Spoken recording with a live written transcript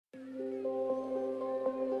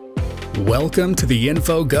Welcome to the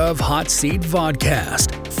InfoGov Hot Seat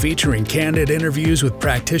Vodcast, featuring candid interviews with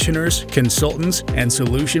practitioners, consultants, and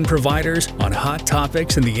solution providers on hot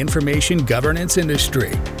topics in the information governance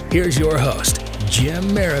industry. Here's your host,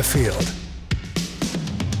 Jim Merrifield.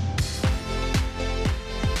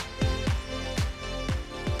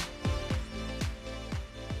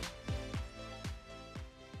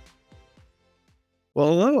 Well,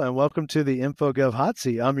 hello, and welcome to the InfoGov Hot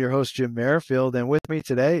Seat. I'm your host, Jim Merrifield, and with me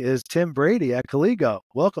today is Tim Brady at Colligo.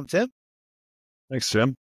 Welcome, Tim. Thanks,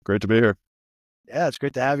 Jim. Great to be here. Yeah, it's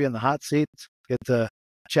great to have you in the hot seat. Get to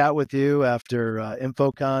chat with you after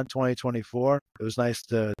InfoCon2024. It was nice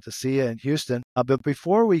to see you in Houston. But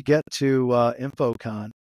before we get to InfoCon,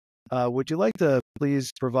 would you like to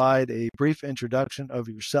please provide a brief introduction of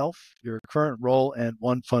yourself, your current role, and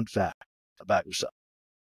one fun fact about yourself?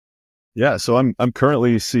 Yeah, so I'm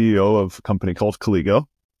currently CEO of a company called Colligo,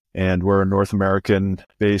 and we're a North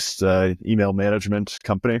American-based email management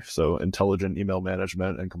company, so intelligent email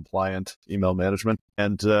management and compliant email management.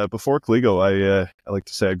 And before Colligo, I like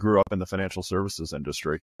to say I grew up in the financial services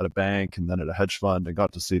industry at a bank and then at a hedge fund, and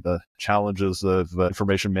got to see the challenges of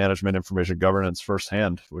information management, information governance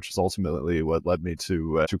firsthand, which is ultimately what led me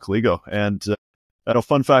to Colligo. And a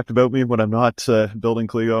fun fact about me: when I'm not building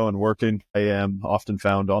Colligo and working, I am often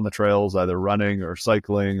found on the trails, either running or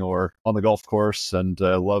cycling or on the golf course, and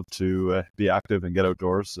love to be active and get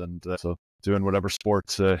outdoors, and so doing whatever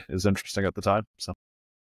sport is interesting at the time. So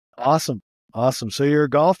awesome. So you're a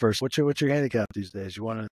golfer. What's your handicap these days? You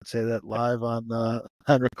want to say that live on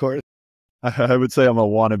record? I would say I'm a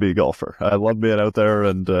wannabe golfer. I love being out there,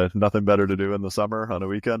 and nothing better to do in the summer on a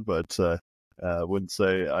weekend, but wouldn't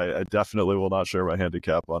say I definitely will not share my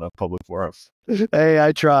handicap on a public forum. Hey,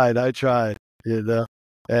 I tried. You know,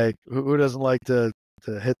 hey, who doesn't like to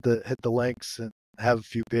hit the links and have a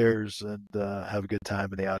few beers and have a good time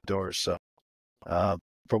in the outdoors? So,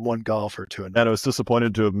 from one golfer to another. And I was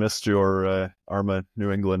disappointed to have missed your ARMA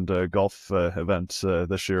New England golf event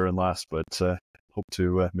this year and last, but hope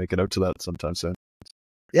to make it out to that sometime soon.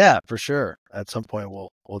 Yeah, for sure. At some point,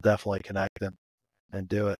 we'll definitely connect and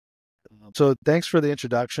do it. So thanks for the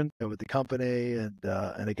introduction with the company and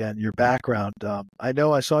again, your background. I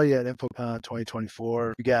know I saw you at InfoCon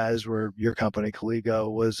 2024. Your company,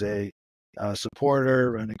 Colligo, was a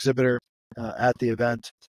supporter, an exhibitor at the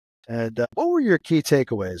event. And what were your key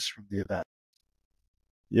takeaways from the event?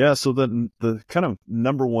 Yeah, so the kind of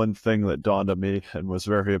number one thing that dawned on me and was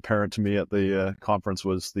very apparent to me at the conference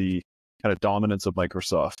was the kind of dominance of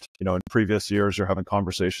Microsoft. You know, in previous years, you're having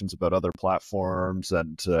conversations about other platforms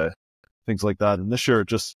and things like that. And this year,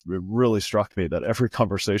 it really struck me that every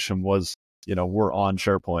conversation was, you know, we're on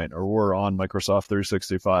SharePoint or we're on Microsoft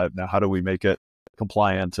 365. Now, how do we make it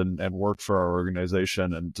compliant and work for our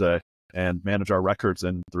organization and manage our records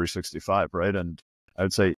in 365, right? And I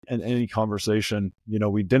would say in any conversation, you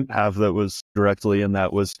know, we didn't have that was directly in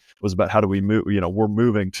that was about how do we move, you know, we're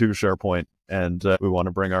moving to SharePoint and we want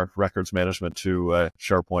to bring our records management to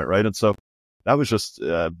SharePoint, right? And so that was just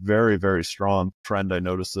a very, very strong trend I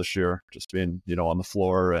noticed this year, just being, you know, on the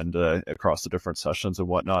floor and across the different sessions and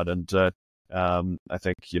whatnot. And I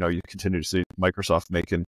think, you know, you continue to see Microsoft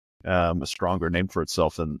making a stronger name for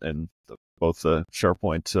itself in both the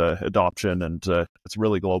SharePoint adoption, and it's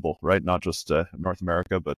really global, right? Not just North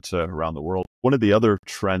America, but around the world. One of the other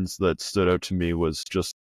trends that stood out to me was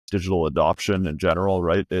just digital adoption in general,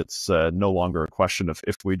 right? It's no longer a question of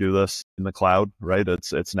if we do this in the cloud, right?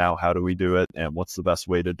 It's now how do we do it and what's the best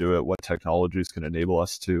way to do it? What technologies can enable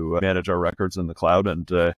us to manage our records in the cloud? And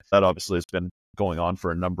that obviously has been going on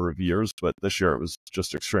for a number of years, but this year it was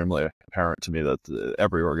just extremely apparent to me that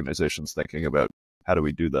every organization's thinking about how do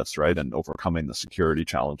we do this, right? And overcoming the security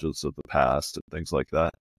challenges of the past and things like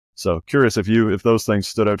that. So curious if those things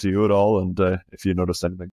stood out to you at all, and if you noticed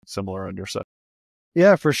anything similar on your side.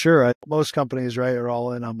 Yeah, for sure. Most companies, right, are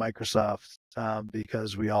all in on Microsoft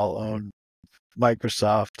because we all own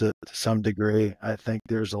Microsoft to some degree. I think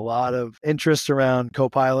there's a lot of interest around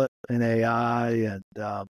Copilot and AI,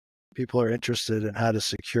 and people are interested in how to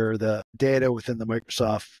secure the data within the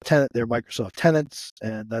Microsoft tenant, their Microsoft tenants,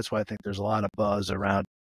 and that's why I think there's a lot of buzz around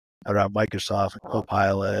Microsoft and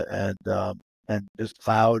Copilot and just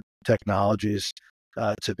cloud technologies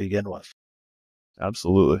to begin with.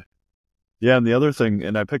 Absolutely. Yeah, and the other thing,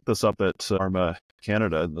 and I picked this up at ARMA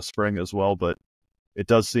Canada in the spring as well, but it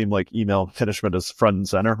does seem like email management is front and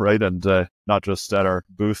center, right? And not just at our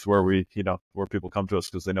booth where where people come to us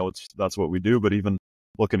because they know that's what we do, but even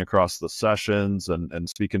looking across the sessions and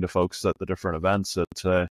speaking to folks at the different events,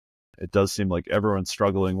 it does seem like everyone's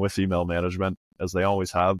struggling with email management as they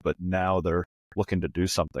always have, but now they're looking to do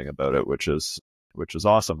something about it, which is which is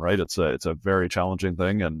awesome, right? It's a very challenging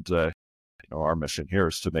thing, and our mission here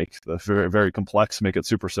is to make the very, very complex, make it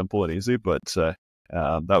super simple and easy. But that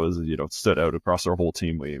was, stood out across our whole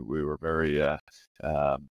team. We were very,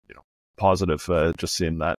 positive, just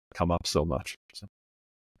seeing that come up so much. So.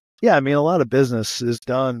 Yeah, I mean, a lot of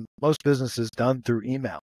most business is done through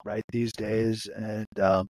email, right, these days. And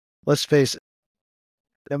let's face it,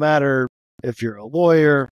 no matter if you're a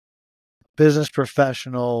lawyer, business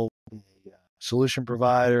professional, solution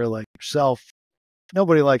provider like yourself,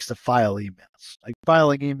 nobody likes to file emails. Like,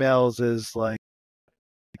 filing emails is like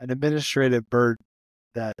an administrative burden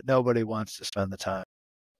that nobody wants to spend the time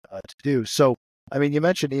to do. So, I mean, you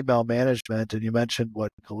mentioned email management, and you mentioned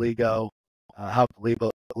what Colligo, how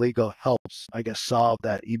Colligo helps, I guess, solve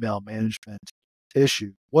that email management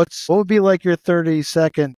issue. What would be like your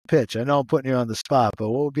 30-second pitch? I know I'm putting you on the spot, but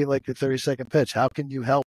what would be like your 30-second pitch? How can you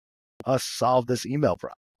help us solve this email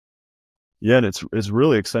problem? Yeah, and it's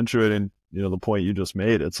really accentuating, the point you just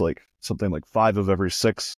made. It's like something like 5 of every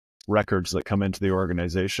 6 records that come into the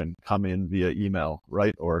organization come in via email,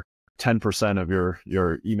 right? Or 10% of your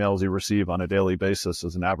emails you receive on a daily basis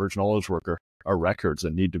as an average knowledge worker are records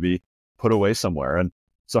that need to be put away somewhere. And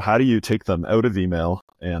so how do you take them out of email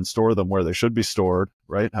and store them where they should be stored,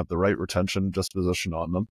 right? Have the right retention disposition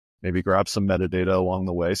on them, maybe grab some metadata along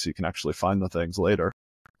the way so you can actually find the things later,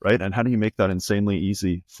 right? And how do you make that insanely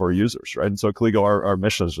easy for users, right? And so at Colligo, our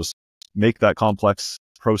mission is just make that complex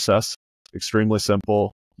process extremely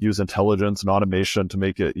simple, use intelligence and automation to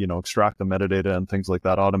make it, extract the metadata and things like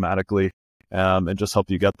that automatically, and just help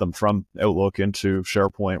you get them from Outlook into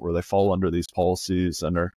SharePoint where they fall under these policies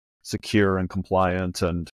and are secure and compliant,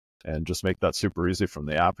 and just make that super easy from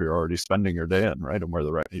the app you're already spending your day in, right? And where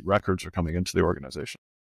the records are coming into the organization.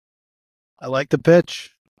 I like the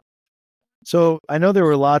pitch. So I know there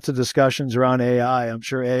were lots of discussions around AI. I'm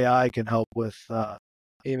sure AI can help with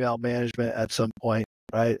email management at some point,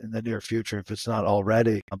 right, in the near future, if it's not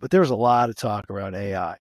already. But there was a lot of talk around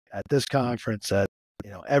AI at this conference, at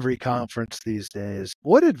every conference these days.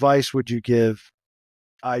 What advice would you give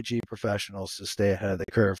IG professionals to stay ahead of the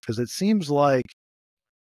curve? Because it seems like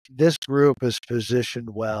this group is positioned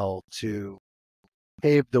well to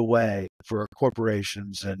pave the way for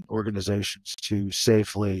corporations and organizations to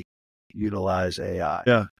safely utilize AI.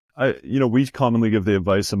 Yeah. We commonly give the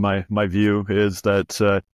advice, and my view is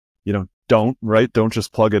that, don't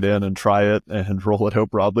just plug it in and try it and roll it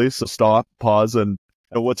out broadly. So stop, pause. And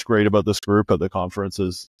what's great about this group at the conference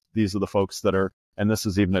is these are the folks that are, and this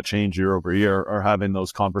is even a change year over year, are having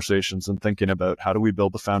those conversations and thinking about how do we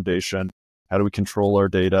build the foundation? How do we control our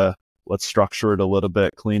data? Let's structure it a little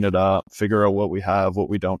bit, clean it up, figure out what we have, what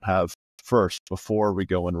we don't have first before we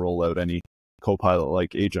go and roll out any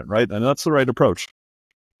Copilot-like agent, right? And that's the right approach.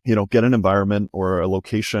 Get an environment or a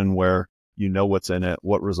location where what's in it,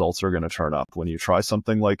 what results are going to turn up. When you try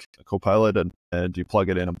something like a Copilot and you plug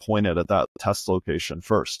it in and point it at that test location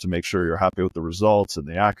first to make sure you're happy with the results and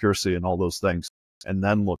the accuracy and all those things, and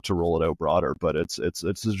then look to roll it out broader. But it's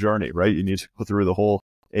a journey, right? You need to go through the whole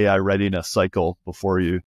AI readiness cycle before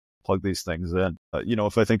you plug these things in.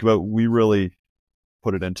 If I think about, we really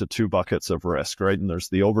put it into 2 buckets of risk, right? And there's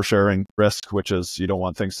the oversharing risk, which is you don't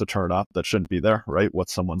want things to turn up that shouldn't be there, right?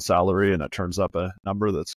 What's someone's salary? And it turns up a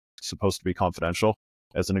number that's supposed to be confidential,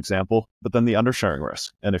 as an example. But then the undersharing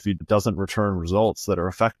risk. And if it doesn't return results that are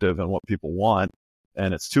effective and what people want,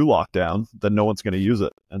 and it's too locked down, then no one's going to use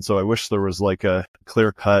it. And so I wish there was like a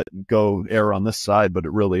clear cut, go err on this side, but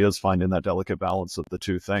it really is finding that delicate balance of the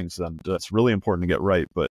 2 things. And it's really important to get right.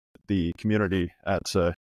 But the community at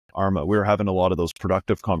Arma, we were having a lot of those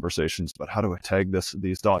productive conversations about how do I tag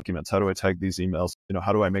these documents? How do I tag these emails?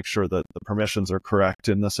 How do I make sure that the permissions are correct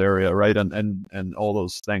in this area, right? And all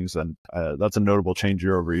those things. And that's a notable change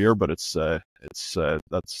year over year, but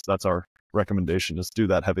that's our recommendation, is do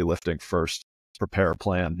that heavy lifting first, prepare a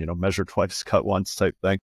plan, measure twice, cut once type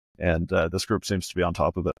thing. And this group seems to be on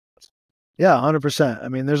top of it. Yeah, 100%. I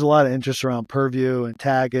mean, there's a lot of interest around purview and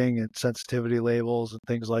tagging and sensitivity labels and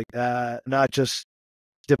things like that, not just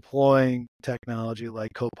deploying technology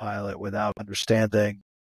like Copilot without understanding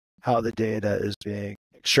how the data is being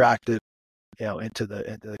extracted, into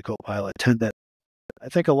the Copilot tenant. I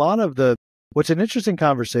think what's an interesting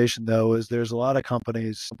conversation though, is there's a lot of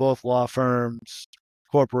companies, both law firms,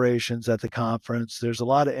 corporations at the conference. There's a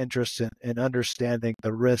lot of interest in understanding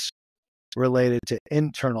the risk related to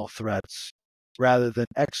internal threats rather than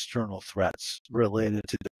external threats related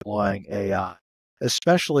to deploying AI,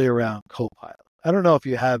 especially around Copilot. I don't know if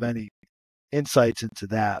you have any insights into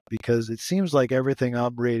that, because it seems like everything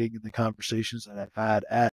I'm reading in the conversations that I've had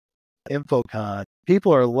at InfoCon,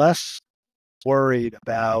 people are less worried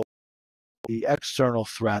about the external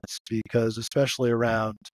threats, because especially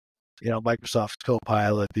around, Microsoft's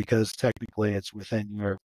Copilot, because technically it's within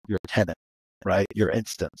your tenant, right? Your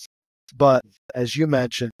instance. But as you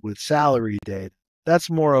mentioned with salary data, that's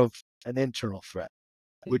more of an internal threat.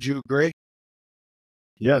 Would you agree?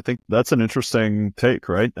 Yeah, I think that's an interesting take,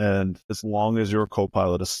 right? And as long as your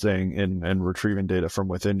Copilot is staying in and retrieving data from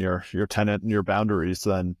within your tenant and your boundaries,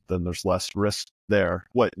 then there's less risk there.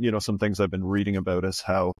 Some things I've been reading about is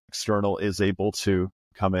how external is able to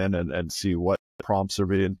come in and see what prompts are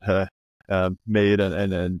being made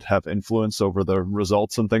and have influence over the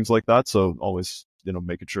results and things like that. So always,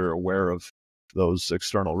 making sure you're aware of those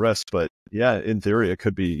external risks. But yeah, in theory, it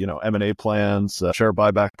could be, M&A plans, share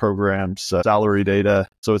buyback programs, salary data.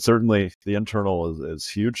 So it's certainly the internal is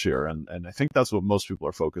huge here. And I think that's what most people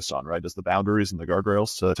are focused on, right? Is the boundaries and the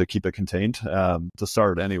guardrails to keep it contained to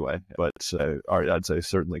start anyway. But I'd say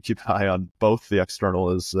certainly keep an eye on both. The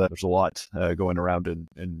external is there's a lot going around in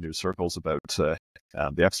news circles about the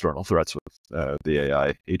external threats with the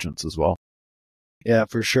AI agents as well. Yeah,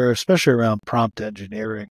 for sure, especially around prompt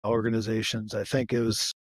engineering organizations. I think it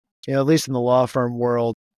was, at least in the law firm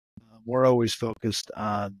world, we're always focused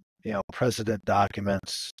on, precedent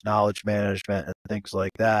documents, knowledge management, and things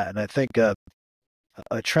like that. And I think a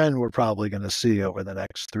trend we're probably going to see over the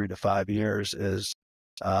next 3 to 5 years is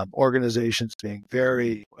organizations being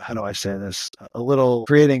very, how do I say this,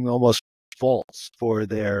 creating almost faults for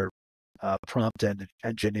their prompt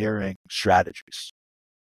engineering strategies.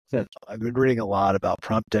 I've been reading a lot about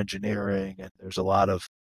prompt engineering, and there's a lot of,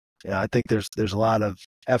 I think there's a lot of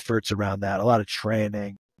efforts around that, a lot of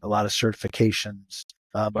training, a lot of certifications.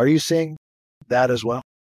 Are you seeing that as well?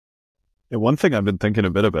 Yeah, one thing I've been thinking a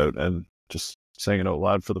bit about, and just saying it out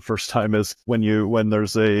loud for the first time, is when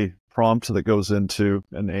there's a prompt that goes into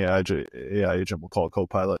an AI agent, we'll call it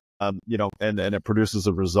Copilot, and it produces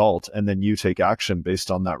a result, and then you take action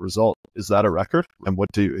based on that result. Is that a record? And what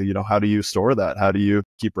how do you store that? How do you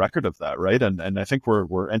keep record of that, right? And I think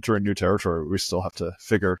we're entering new territory. We still have to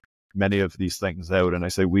figure many of these things out. And I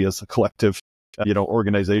say we as a collective,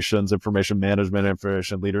 organizations, information management,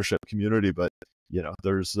 information leadership community, but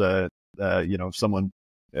there's someone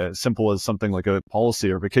simple as something like a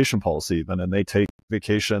policy or vacation policy even, and they take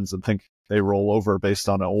vacations and think they roll over based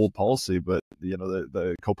on an old policy, but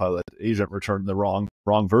the Copilot agent returned the wrong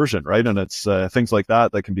version, right? And it's things like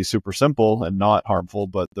that can be super simple and not harmful,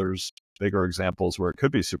 but there's bigger examples where it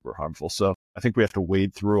could be super harmful. So I think we have to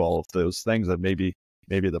wade through all of those things, and maybe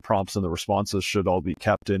the prompts and the responses should all be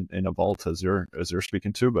kept in a vault as you're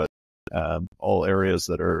speaking to, but all areas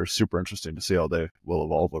that are super interesting to see how they will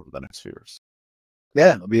evolve over the next few years.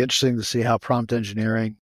 Yeah, it'll be interesting to see how prompt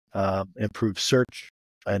engineering improves search.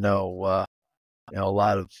 I know, a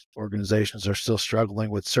lot of organizations are still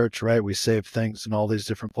struggling with search, right? We save things in all these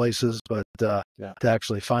different places, but to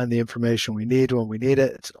actually find the information we need when we need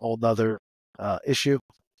it, it's a whole nother issue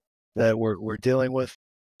that we're dealing with.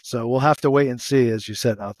 So we'll have to wait and see, as you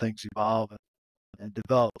said, how things evolve and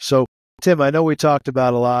develop. So Tim, I know we talked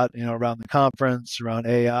about a lot, around the conference, around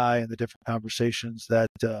AI and the different conversations that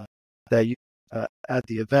you at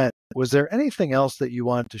the event. Was there anything else that you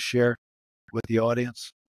wanted to share with the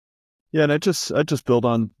audience? Yeah, and I just build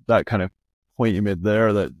on that kind of point you made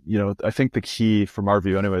there, that I think the key from our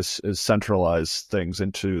view anyways is centralize things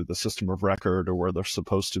into the system of record, or where they're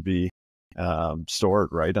supposed to be stored,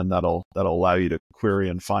 right? And that'll allow you to query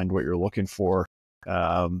and find what you're looking for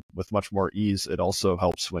with much more ease. It also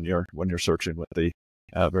helps when you're searching with the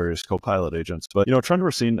various Copilot agents. But trend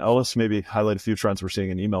we're seeing, I'll just maybe highlight a few trends we're seeing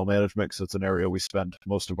in email management, because it's an area we spend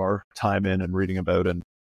most of our time in and reading about and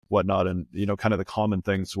whatnot. And kind of the common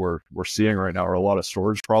things we're seeing right now are a lot of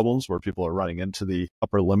storage problems, where people are running into the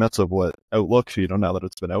upper limits of what Outlook, now that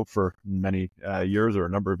it's been out for many years or a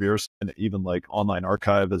number of years, and even like online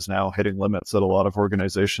archive is now hitting limits at a lot of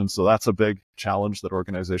organizations. So that's a big challenge that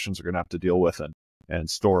organizations are going to have to deal with, and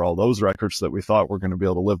store all those records that we thought were going to be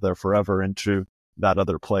able to live there forever into that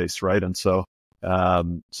other place, right? And so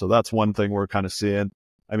that's one thing we're kind of seeing.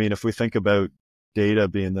 I mean, if we think about data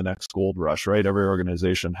being the next gold rush, right? Every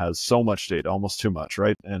organization has so much data, almost too much,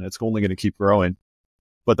 right? And it's only going to keep growing.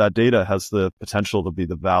 But that data has the potential to be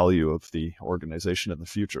the value of the organization in the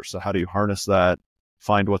future. So how do you harness that,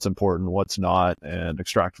 find what's important, what's not, and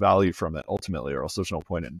extract value from it ultimately, or else there's no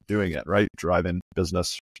point in doing it, right? Driving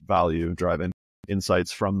business value, driving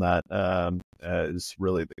insights from that is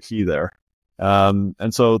really the key there.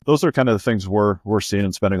 And so those are kind of the things we're seeing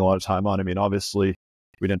and spending a lot of time on. I mean, obviously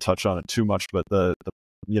we didn't touch on it too much, but the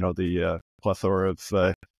plethora of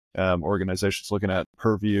organizations looking at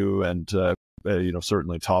Purview and,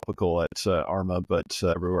 certainly topical at Arma, but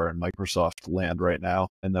everywhere in Microsoft land right now.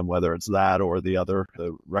 And then whether it's that or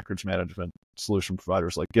the records management solution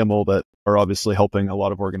providers like Gimel that are obviously helping a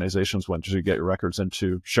lot of organizations once you get your records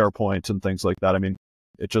into SharePoint and things like that. I mean,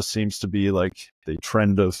 it just seems to be like the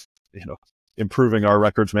trend of, improving our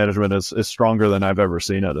records management is stronger than I've ever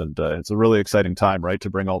seen it. And it's a really exciting time, right, to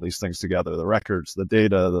bring all these things together, the records, the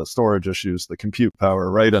data, the storage issues, the compute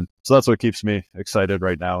power, right? And so that's what keeps me excited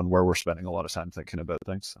right now and where we're spending a lot of time thinking about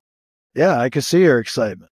things. Yeah, I can see your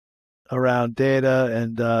excitement around data.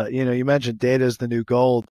 And, you mentioned data is the new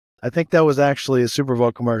gold. I think that was actually a Super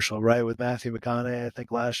Bowl commercial, right, with Matthew McConaughey, I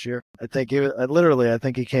think last year. I think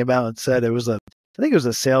he came out and said I think it was a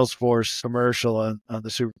Salesforce commercial on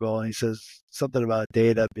the Super Bowl, and he says something about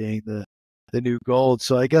data being the new gold.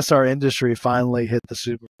 So I guess our industry finally hit the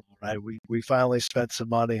Super Bowl, right? We finally spent some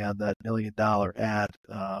money on that $1 million ad,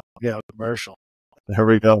 commercial. There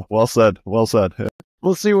we go. Well said. Well said. Yeah.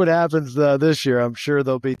 We'll see what happens this year. I'm sure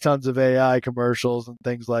there'll be tons of AI commercials and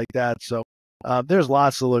things like that. So there's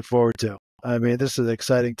lots to look forward to. I mean, this is an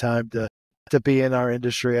exciting time to be in our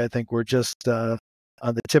industry. I think we're just on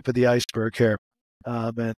the tip of the iceberg here.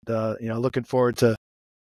 Looking forward to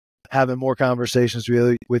having more conversations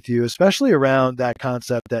with you, especially around that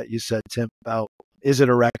concept that you said, Tim, about is it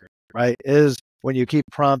a record, right? Is when you keep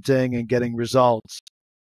prompting and getting results,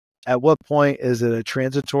 at what point is it a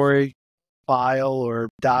transitory file or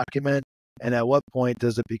document? And at what point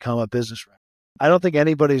does it become a business record? I don't think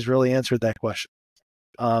anybody's really answered that question.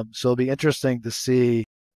 So it'll be interesting to see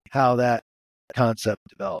how that concept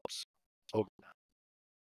develops over time.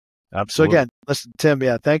 Absolutely. So again, listen, Tim,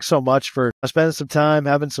 thanks so much for spending some time,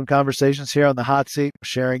 having some conversations here on the hot seat,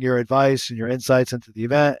 sharing your advice and your insights into the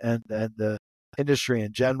event and the industry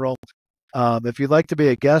in general. If you'd like to be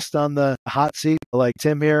a guest on the hot seat, like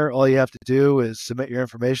Tim here, all you have to do is submit your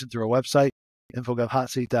information through our website,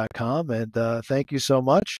 InfoCon2024.com. And thank you so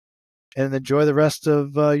much and enjoy the rest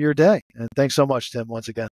of your day. And thanks so much, Tim, once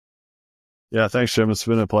again. Yeah, thanks, Jim. It's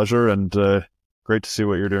been a pleasure and great to see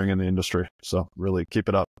what you're doing in the industry. So really keep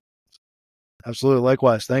it up. Absolutely.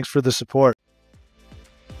 Likewise. Thanks for the support.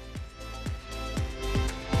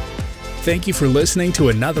 Thank you for listening to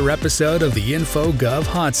another episode of the InfoGov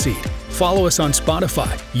Hot Seat. Follow us on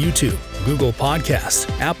Spotify, YouTube, Google Podcasts,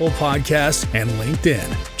 Apple Podcasts, and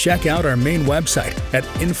LinkedIn. Check out our main website at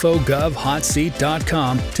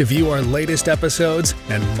InfoGovHotSeat.com to view our latest episodes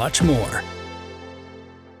and much more.